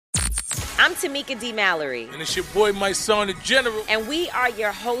I'm Tamika D. Mallory. And it's your boy, my son, the General. And we are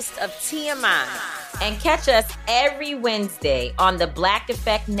your hosts of TMI. And catch us every Wednesday on the Black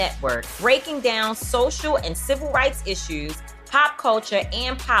Effect Network, breaking down social and civil rights issues, pop culture,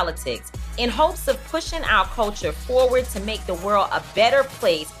 and politics in hopes of pushing our culture forward to make the world a better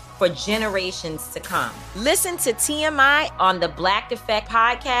place for generations to come. Listen to TMI on the Black Effect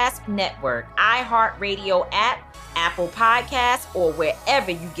Podcast Network, iHeartRadio app, Apple Podcasts, or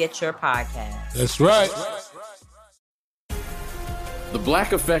wherever you get your podcasts. That's right. The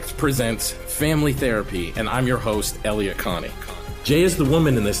Black Effect presents Family Therapy, and I'm your host, Elliot Connie. Jay is the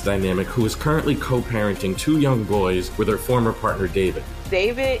woman in this dynamic who is currently co-parenting 2 young boys with her former partner, David.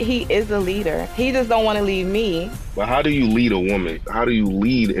 David, he is a leader. He just don't want to leave me. But how do you lead a woman? How do you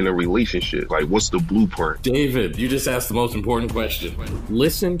lead in a relationship? Like, what's the blueprint? David, you just asked the most important question.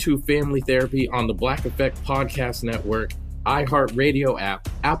 Listen to Family Therapy on the Black Effect Podcast Network, iHeartRadio app,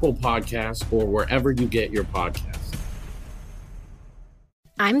 Apple Podcasts, or wherever you get your podcasts.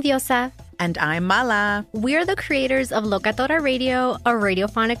 I'm Diosa. And I'm Mala. We're the creators of Locatora Radio, a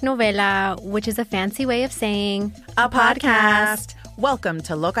radiophonic novela, which is a fancy way of saying a podcast. Welcome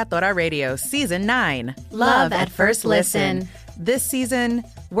to Locatora Radio Season 9, Love at First Listen. This season,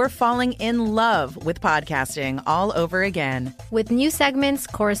 we're falling in love with podcasting all over again. With new segments,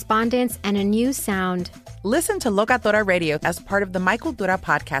 correspondence, and a new sound. Listen to Locatora Radio as part of the My Cultura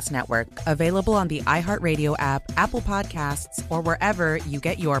Podcast Network, available on the iHeartRadio app, Apple Podcasts, or wherever you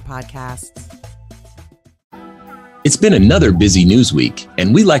get your podcasts. It's been another busy news week,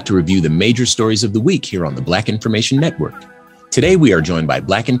 and we like to review the major stories of the week here on the Black Information Network. Today, we are joined by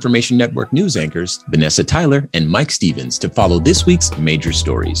Black Information Network news anchors Vanessa Tyler and Mike Stevens to follow this week's major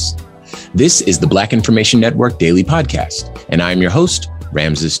stories. This is the Black Information Network Daily Podcast, and I am your host,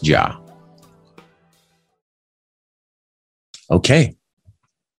 Ramses Ja. Okay.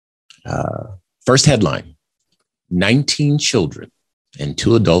 First headline, 19 children and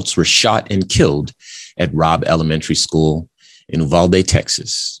 2 adults were shot and killed at Robb Elementary School in Uvalde,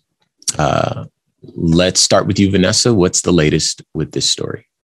 Texas. Let's start with you, Vanessa. What's the latest with this story?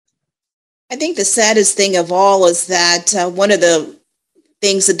 I think the saddest thing of all is that one of the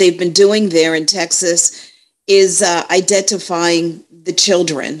things that they've been doing there in Texas is identifying the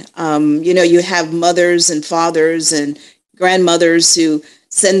children. You have mothers and fathers and grandmothers who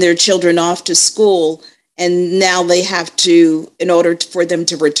send their children off to school, and now they have to, in order for them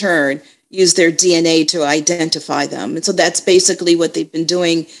to return, use their DNA to identify them. And so that's basically what they've been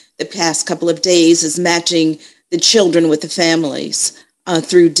doing the past couple of days, is matching the children with the families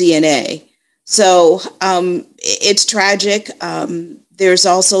through DNA. So it's tragic. There's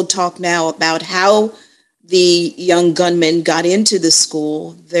also talk now about how the young gunman got into the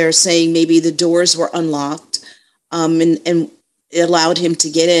school. They're saying maybe the doors were unlocked and it allowed him to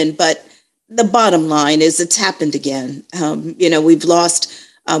get in. But the bottom line is it's happened again. We've lost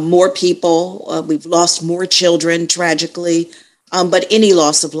more people. We've lost more children, tragically. But any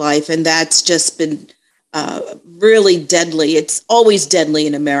loss of life, and that's just been really deadly. It's always deadly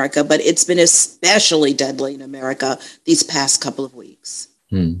in America, but it's been especially deadly in America these past couple of weeks.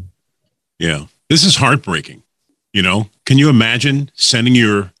 Yeah, this is heartbreaking. Can you imagine sending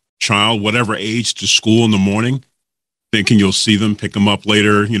your child, whatever age, to school in the morning, thinking you'll see them, pick them up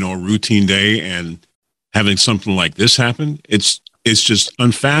later, a routine day, and having something like this happen? It's just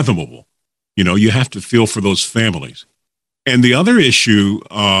unfathomable. You have to feel for those families. And the other issue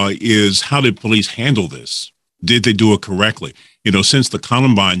is, how did police handle this? Did they do it correctly? Since the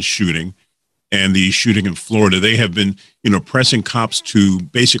Columbine shooting and the shooting in Florida, they have been, pressing cops to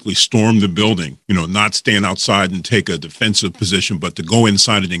basically storm the building, not stand outside and take a defensive position, but to go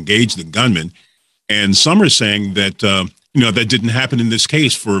inside and engage the gunman. And some are saying that, that didn't happen in this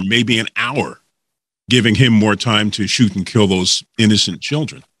case for maybe an hour, giving him more time to shoot and kill those innocent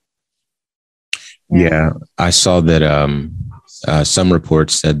children. Yeah, I saw that some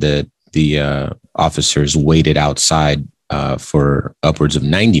reports said that the officers waited outside for upwards of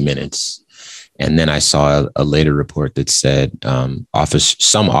 90 minutes. And then I saw a later report that said some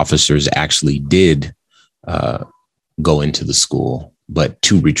officers actually did go into the school, but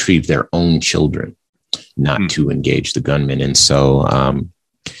to retrieve their own children, not to engage the gunman. And so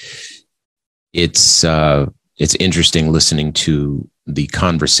it's interesting listening to the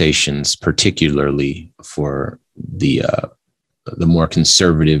conversations, particularly for the more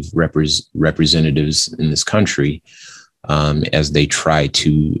conservative representatives in this country, as they try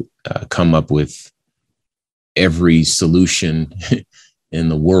to come up with every solution in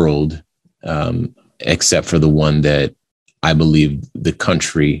the world, except for the one that I believe the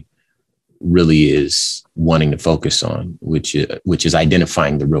country really is wanting to focus on, which is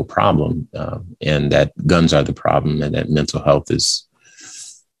identifying the real problem, and that guns are the problem, and that mental health is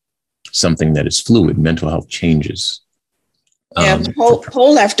something that is fluid. Mental health changes.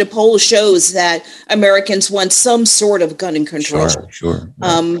 Poll after poll shows that Americans want some sort of gun control. Sure.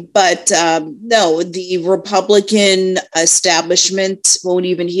 But no, the Republican establishment won't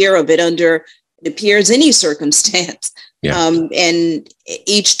even hear of it under, it appears, any circumstance. Yeah. And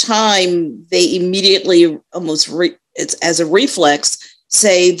each time they immediately, almost it's as a reflex,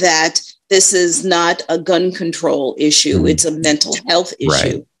 say that this is not a gun control issue; it's a mental health issue.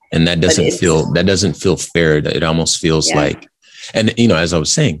 Right. And that doesn't feel fair. It almost feels like, and as I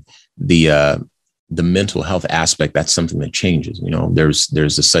was saying, the mental health aspect, that's something that changes.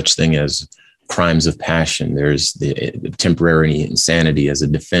 There's a such thing as crimes of passion. There's the temporary insanity as a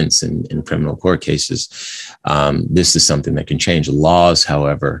defense in criminal court cases. This is something that can change. Laws,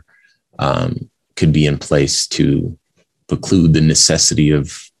 however, could be in place to preclude the necessity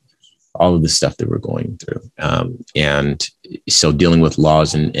of all of the stuff that we're going through. And so dealing with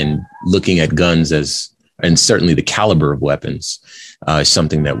laws and looking at guns and certainly the caliber of weapons is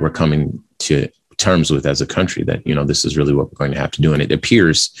something that we're coming to terms with as a country, that, this is really what we're going to have to do. And it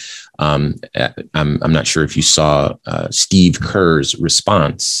appears, I'm not sure if you saw Steve Kerr's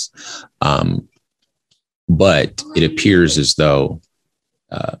response, but it appears as though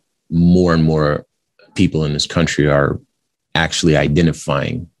more and more people in this country are actually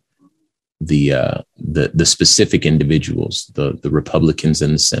identifying the specific individuals, the Republicans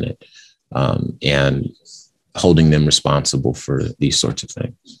in the Senate, and holding them responsible for these sorts of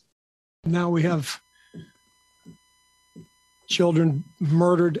things. Now we have children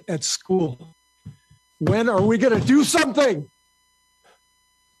murdered at school. When are we going to do something?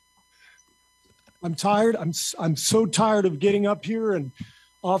 I'm tired. I'm so tired of getting up here and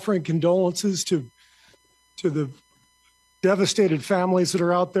offering condolences to the devastated families that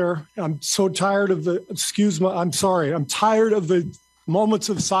are out there. I'm so tired of I'm tired of the moments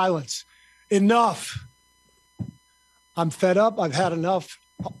of silence. Enough. I'm fed up. I've had enough.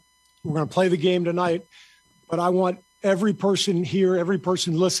 We're going to play the game tonight, but I want every person here, every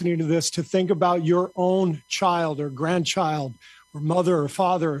person listening to this, to think about your own child or grandchild or mother or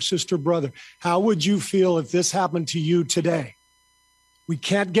father or sister, brother. How would you feel if this happened to you today? We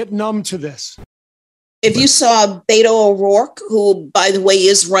can't get numb to this. If you saw Beto O'Rourke, who, by the way,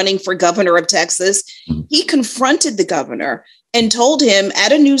 is running for governor of Texas, he confronted the governor and told him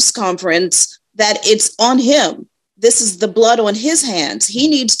at a news conference that it's on him. This is the blood on his hands. He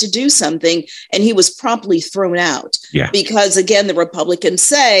needs to do something. And he was promptly thrown out. Because, again, the Republicans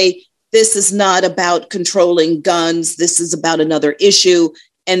say this is not about controlling guns. This is about another issue.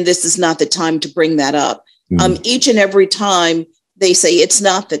 And this is not the time to bring that up. Each and every time they say it's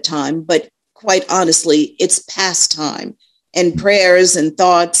not the time, but quite honestly, it's past time. And prayers and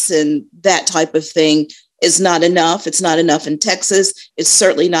thoughts and that type of thing is not enough. It's not enough in Texas. It's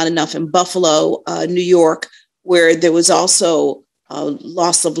certainly not enough in Buffalo, New York, where there was also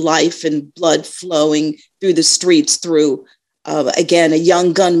loss of life and blood flowing through the streets through, again, a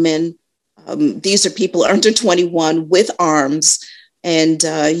young gunman. These are people under 21 with arms and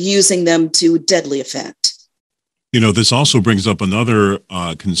using them to deadly effect. This also brings up another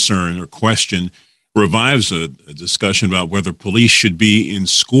concern or question, revives a discussion about whether police should be in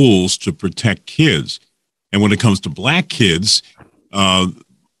schools to protect kids. And when it comes to Black kids,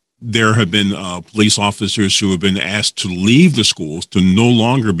 there have been police officers who have been asked to leave the schools, to no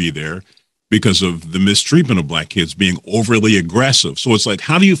longer be there because of the mistreatment of Black kids being overly aggressive. So it's like,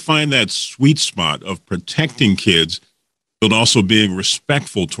 how do you find that sweet spot of protecting kids, but also being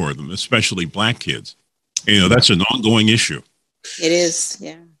respectful toward them, especially Black kids? That's an ongoing issue. It is,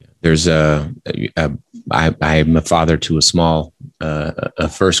 yeah. There's I'm a father to a small, a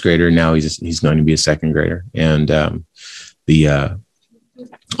first grader. Now he's going to be a second grader. And on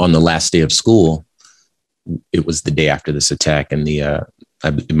the last day of school, it was the day after this attack, and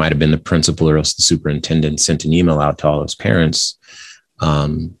it might have been the principal or else the superintendent sent an email out to all his parents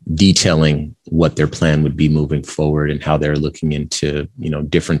detailing what their plan would be moving forward and how they're looking into,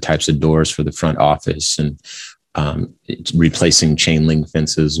 different types of doors for the front office and replacing chain link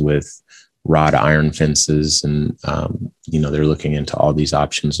fences with wrought iron fences. And, they're looking into all these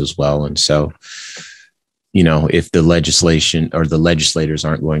options as well. And so, if the legislation or the legislators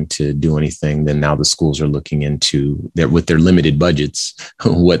aren't going to do anything, then now the schools are looking into with their limited budgets,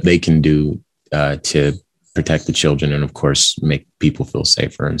 what they can do to protect the children and, of course, make people feel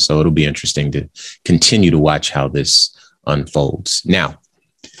safer. And so it'll be interesting to continue to watch how this unfolds. Now,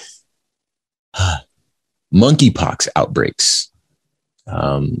 monkeypox outbreaks.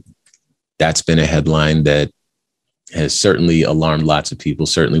 that's been a headline that has certainly alarmed lots of people,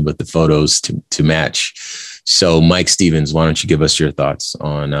 certainly with the photos to match. So, Mike Stevens, why don't you give us your thoughts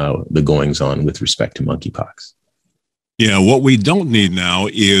on the goings on with respect to monkeypox? Yeah, what we don't need now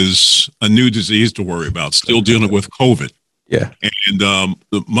is a new disease to worry about. Still dealing with COVID. Yeah. And the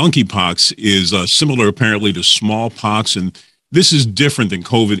monkeypox is similar apparently to smallpox. And this is different than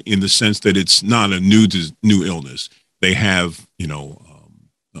COVID in the sense that it's not a new illness. They have,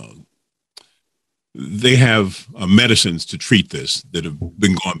 medicines to treat this that have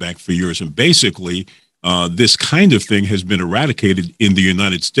been going back for years. And basically, this kind of thing has been eradicated in the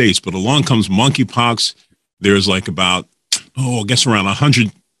United States. But along comes monkeypox. There's like about, I guess around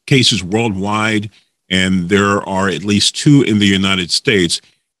 100 cases worldwide. And there are at least 2 in the United States.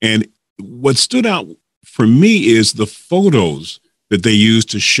 And what stood out for me is the photos that they use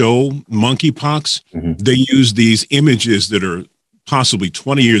to show monkeypox. Mm-hmm. They use these images that are possibly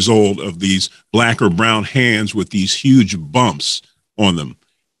 20 years old of these black or brown hands with these huge bumps on them.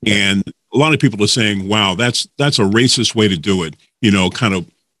 And a lot of people are saying, wow, that's a racist way to do it, kind of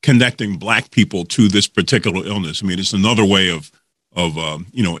connecting black people to this particular illness. I mean, it's another way of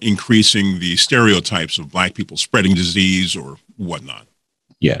increasing the stereotypes of black people spreading disease or whatnot.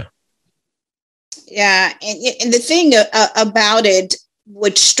 Yeah. Yeah. And the thing about it,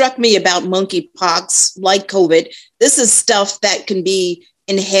 which struck me about monkeypox, like COVID, this is stuff that can be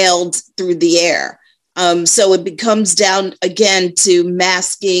inhaled through the air. So it becomes down again to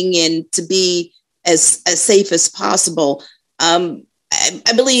masking and to be as safe as possible. I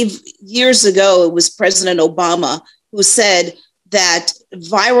believe years ago, it was President Obama who said that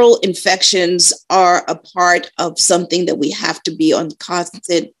viral infections are a part of something that we have to be on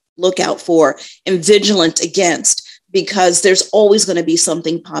constant lookout for and vigilant against, because there's always going to be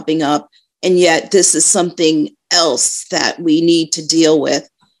something popping up. And yet this is something else that we need to deal with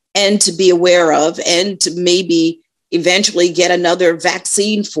and to be aware of and to maybe eventually get another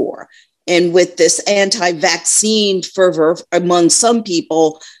vaccine for. And with this anti-vaccine fervor among some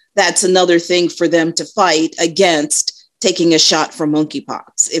people, that's another thing for them to fight against taking a shot for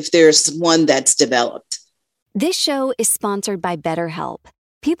monkeypox, if there's one that's developed. This show is sponsored by BetterHelp.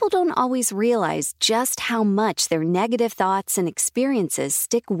 People don't always realize just how much their negative thoughts and experiences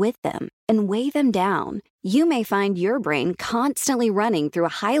stick with them and weigh them down. You may find your brain constantly running through a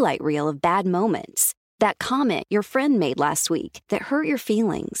highlight reel of bad moments. That comment your friend made last week that hurt your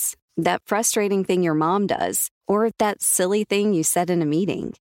feelings. That frustrating thing your mom does. Or that silly thing you said in a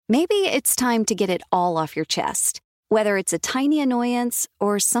meeting. Maybe it's time to get it all off your chest. Whether it's a tiny annoyance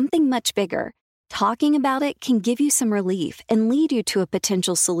or something much bigger, talking about it can give you some relief and lead you to a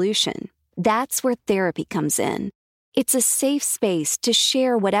potential solution. That's where therapy comes in. It's a safe space to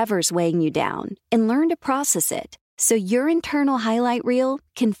share whatever's weighing you down and learn to process it so your internal highlight reel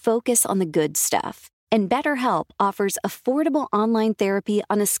can focus on the good stuff. And BetterHelp offers affordable online therapy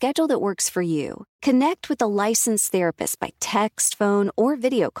on a schedule that works for you. Connect with a licensed therapist by text, phone, or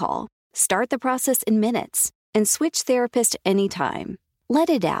video call. Start the process in minutes and switch therapist anytime. Let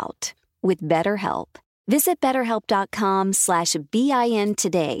it out with BetterHelp. Visit BetterHelp.com/BIN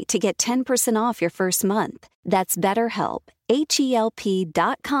today to get 10% off your first month. That's BetterHelp,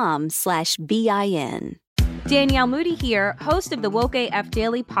 HELP.com/BIN. Danielle Moody here, host of the Woke AF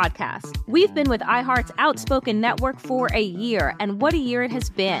Daily podcast. We've been with iHeart's Outspoken Network for a year, and what a year it has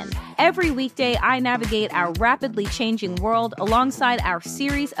been. Every weekday, I navigate our rapidly changing world alongside our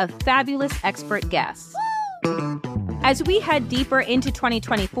series of fabulous expert guests. As we head deeper into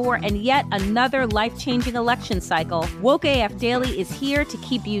 2024 and yet another life-changing election cycle, Woke AF Daily is here to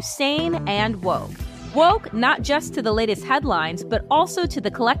keep you sane and woke. Woke not just to the latest headlines, but also to the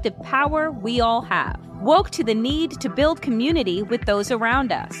collective power we all have. Woke to the need to build community with those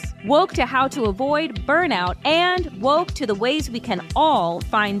around us. Woke to how to avoid burnout, and woke to the ways we can all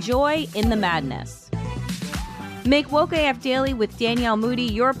find joy in the madness. Make Woke AF Daily with Danielle Moody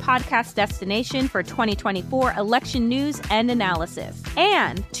your podcast destination for 2024 election news and analysis.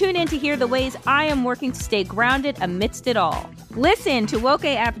 And tune in to hear the ways I am working to stay grounded amidst it all. Listen to Woke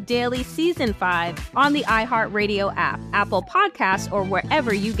AF Daily Season 5 on the iHeartRadio app, Apple Podcasts, or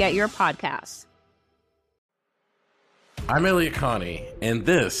wherever you get your podcasts. I'm Elliot Connie, and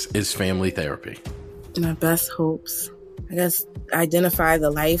this is Family Therapy. My best hopes, I guess, identify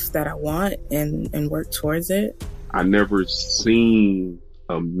the life that I want and work towards it. I never seen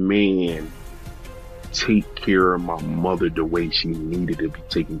a man take care of my mother the way she needed to be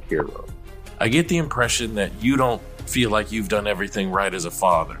taken care of. I get the impression that you don't feel like you've done everything right as a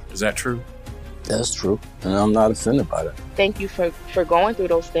father. Is that true? That's true, and I'm not offended by that. Thank you for going through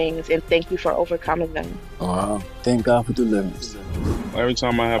those things, and thank you for overcoming them. Thank God for deliverance. Every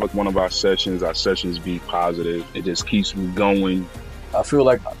time I have one of our sessions be positive. It just keeps me going. I feel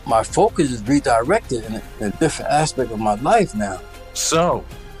like my focus is redirected in a different aspect of my life now. So,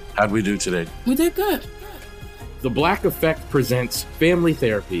 how'd we do today? We did good. The Black Effect presents Family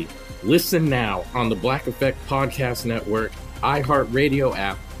Therapy. Listen now on the Black Effect Podcast Network, iHeartRadio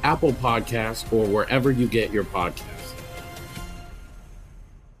app, Apple Podcasts, or wherever you get your podcasts.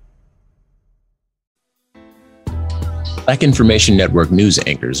 Black Information Network news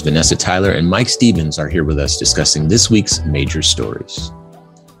anchors Vanessa Tyler and Mike Stevens are here with us discussing this week's major stories.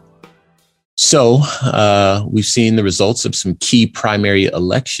 So we've seen the results of some key primary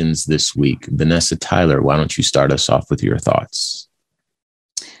elections this week. Vanessa Tyler, why don't you start us off with your thoughts?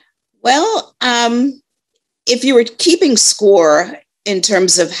 Well, if you were keeping score in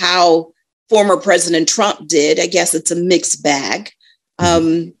terms of how former President Trump did, I guess it's a mixed bag.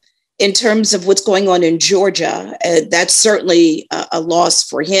 In terms of what's going on in Georgia, that's certainly a loss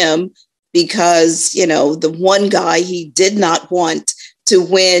for him because, you know, the one guy he did not want to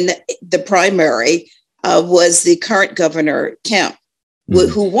win the primary was the current governor, Kemp,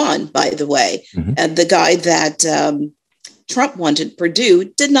 who won, by the way. And the guy that Trump wanted, Perdue,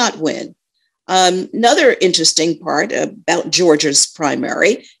 did not win. Another interesting part about Georgia's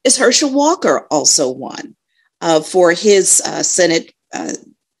primary is Herschel Walker also won for his Senate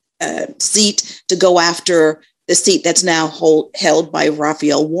seat to go after the seat that's now held by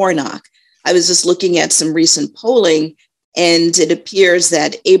Raphael Warnock. I was just looking at some recent polling, and it appears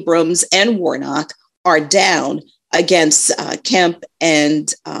that Abrams and Warnock are down against Kemp,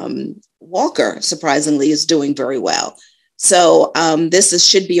 and Walker, surprisingly, is doing very well. So this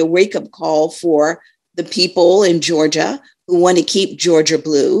should be a wake-up call for the people in Georgia who want to keep Georgia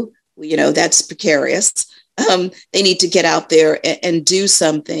blue. You know, that's precarious. They need to get out there and do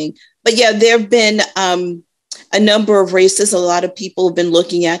something. But yeah, there have been a number of races a lot of people have been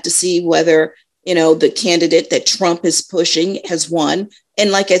looking at to see whether, you know, the candidate that Trump is pushing has won. And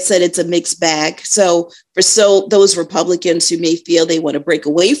like I said, it's a mixed bag. So for those Republicans who may feel they want to break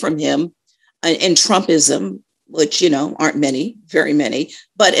away from him and Trumpism, which, you know, aren't many, very many,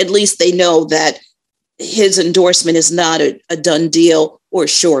 but at least they know that his endorsement is not a done deal or a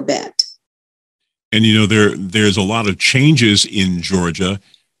sure bet. And, you know, there's a lot of changes in Georgia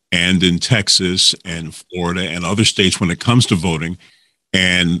and in Texas and Florida and other states when it comes to voting.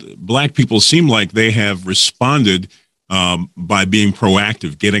 And Black people seem like they have responded by being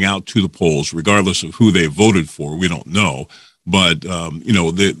proactive, getting out to the polls, regardless of who they voted for. We don't know. But, you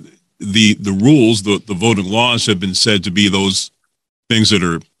know, the rules, the voting laws have been said to be those things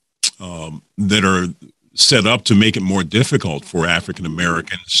that are set up to make it more difficult for African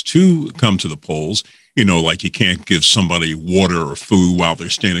Americans to come to the polls. You know, like you can't give somebody water or food while they're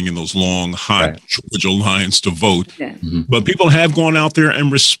standing in those long, hot Georgia lines to vote. Yeah. But people have gone out there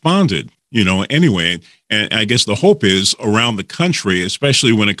and responded, you know, anyway. And I guess the hope is around the country,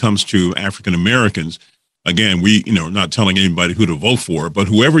 especially when it comes to African Americans, again, we, you know, not telling anybody who to vote for, but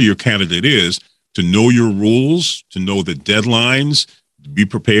whoever your candidate is, to know your rules, to know the deadlines, be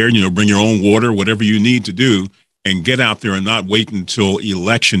prepared, you know, bring your own water, whatever you need to do, and get out there and not wait until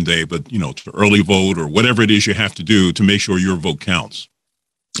election day, but, you know, to early vote or whatever it is you have to do to make sure your vote counts.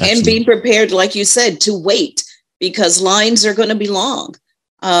 And be prepared, like you said, to wait because lines are going to be long.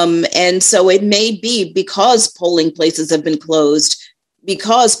 And so it may be because polling places have been closed,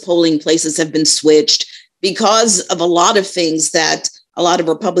 because polling places have been switched, because of a lot of things that a lot of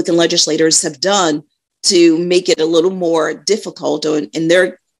Republican legislators have done to make it a little more difficult on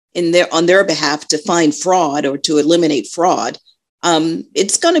their behalf to find fraud or to eliminate fraud.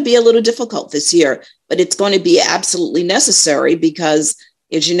 It's going to be a little difficult this year, but it's going to be absolutely necessary because,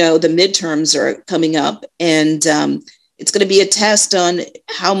 as you know, the midterms are coming up, and it's going to be a test on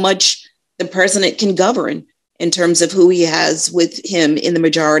how much the president can govern in terms of who he has with him in the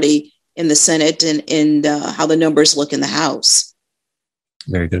majority in the Senate and how the numbers look in the House.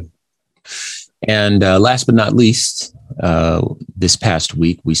 Very good. And last but not least, this past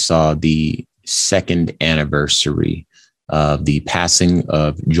week, we saw the second anniversary of the passing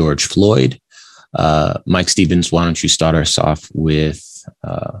of George Floyd. Mike Stevens, why don't you start us off with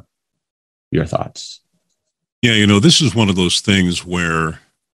your thoughts? Yeah, you know, this is one of those things where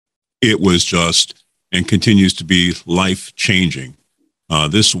it was just and continues to be life-changing.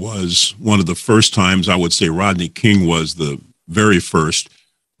 This was one of the first times, I would say Rodney King was the very first,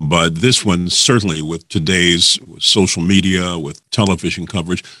 but this one certainly with today's social media, with television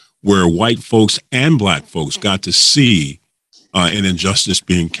coverage, where white folks and Black folks got to see an injustice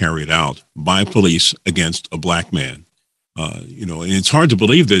being carried out by police against a Black man. And it's hard to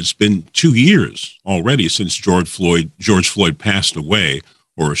believe that it's been 2 years already since George Floyd passed away,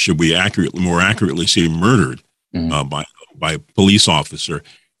 or should we more accurately say murdered by a police officer.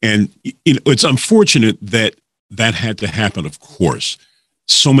 And it's unfortunate that had to happen, of course.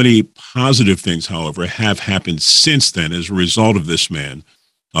 So many positive things, however, have happened since then as a result of this man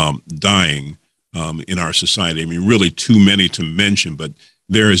dying in our society. I mean, really too many to mention, but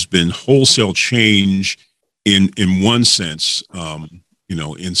there has been wholesale change in one sense,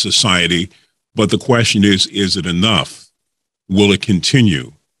 in society. But the question is it enough? Will it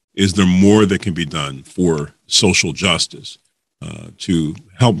continue? Is there more that can be done for social justice to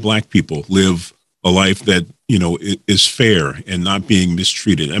help Black people live a life that, is fair and not being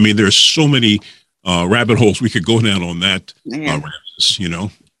mistreated? I mean, there's so many rabbit holes we could go down on that, Well,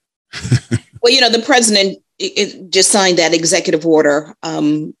 the president just signed that executive order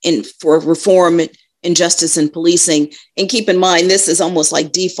for reform in justice and policing. And keep in mind, this is almost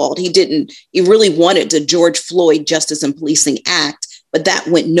like default. He really wanted the George Floyd Justice and Policing Act, but that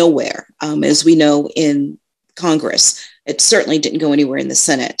went nowhere, as we know, in Congress. It certainly didn't go anywhere in the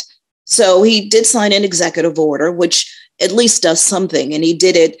Senate. So he did sign an executive order, which at least does something. And he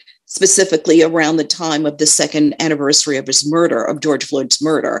did it specifically around the time of the second anniversary of George Floyd's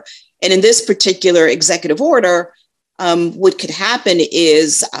murder. And in this particular executive order, what could happen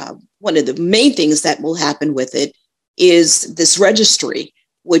is one of the main things that will happen with it is this registry,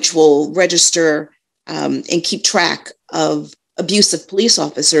 which will register and keep track of abusive police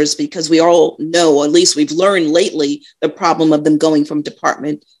officers, because we all know, or at least we've learned lately, the problem of them going from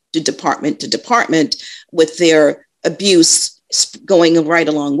department to department to department with their abuse going right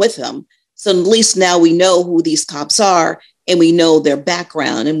along with them. So at least now we know who these cops are, and we know their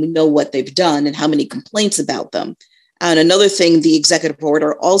background, and we know what they've done and how many complaints about them. And another thing the executive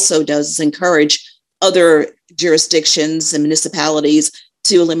order also does is encourage other jurisdictions and municipalities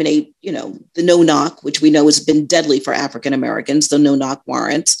to eliminate, the no-knock, which we know has been deadly for African Americans, the no-knock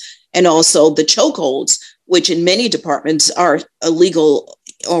warrants, and also the chokeholds, which in many departments are illegal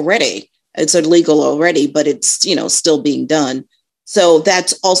already. It's illegal already, but it's, still being done. So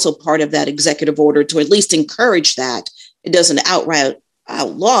that's also part of that executive order, to at least encourage that. It doesn't outright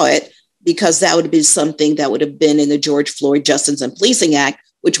outlaw it, because that would be something that would have been in the George Floyd Justice and Policing Act,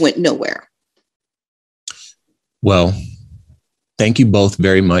 which went nowhere. Well, thank you both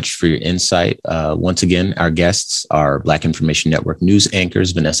very much for your insight. Once again, our guests are Black Information Network news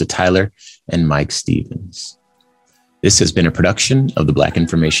anchors Vanessa Tyler and Mike Stevens. This has been a production of the Black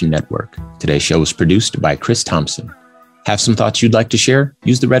Information Network. Today's show was produced by Chris Thompson. Have some thoughts you'd like to share?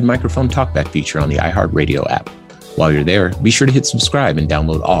 Use the red microphone talkback feature on the iHeartRadio app. While you're there, be sure to hit subscribe and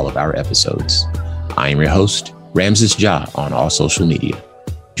download all of our episodes. I am your host, Ramses Ja, on all social media.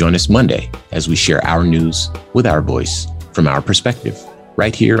 Join us Monday as we share our news with our voice from our perspective,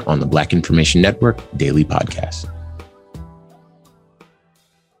 right here on the Black Information Network Daily Podcast.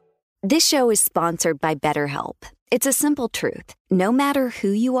 This show is sponsored by BetterHelp. It's a simple truth. No matter who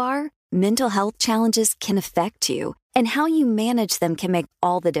you are, mental health challenges can affect you, and how you manage them can make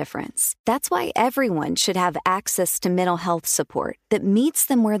all the difference. That's why everyone should have access to mental health support that meets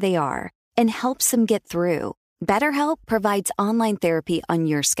them where they are and helps them get through. BetterHelp provides online therapy on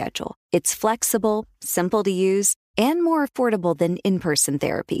your schedule. It's flexible, simple to use, and more affordable than in-person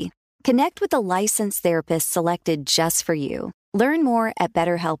therapy. Connect with a licensed therapist selected just for you. Learn more at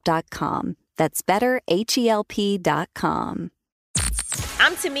BetterHelp.com. That's BetterHelp.com.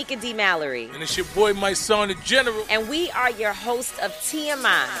 I'm Tamika D. Mallory. And it's your boy, my son, the General. And we are your hosts of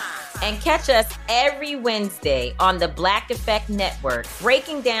TMI. And catch us every Wednesday on the Black Effect Network,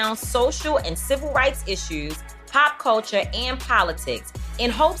 breaking down social and civil rights issues, pop culture, and politics,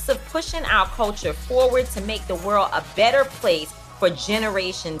 in hopes of pushing our culture forward to make the world a better place for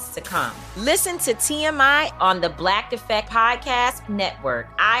generations to come. Listen to TMI on the Black Effect Podcast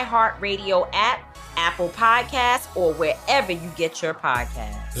Network, iHeartRadio app, Apple Podcasts, or wherever you get your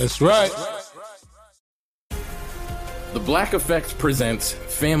podcasts. That's right. The Black Effect presents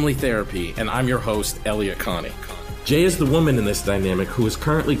Family Therapy, and I'm your host, Elliot Connie. Jay is the woman in this dynamic who is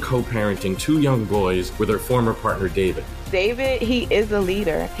currently co-parenting 2 young boys with her former partner, David. David, he is a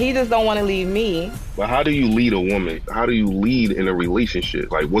leader. He just don't want to leave me. But how do you lead a woman? How do you lead in a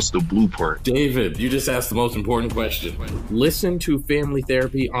relationship? Like, what's the blueprint? David, you just asked the most important question. Listen to Family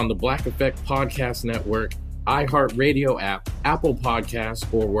Therapy on the Black Effect Podcast Network, iHeartRadio app, Apple Podcasts,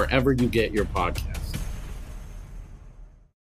 or wherever you get your podcasts.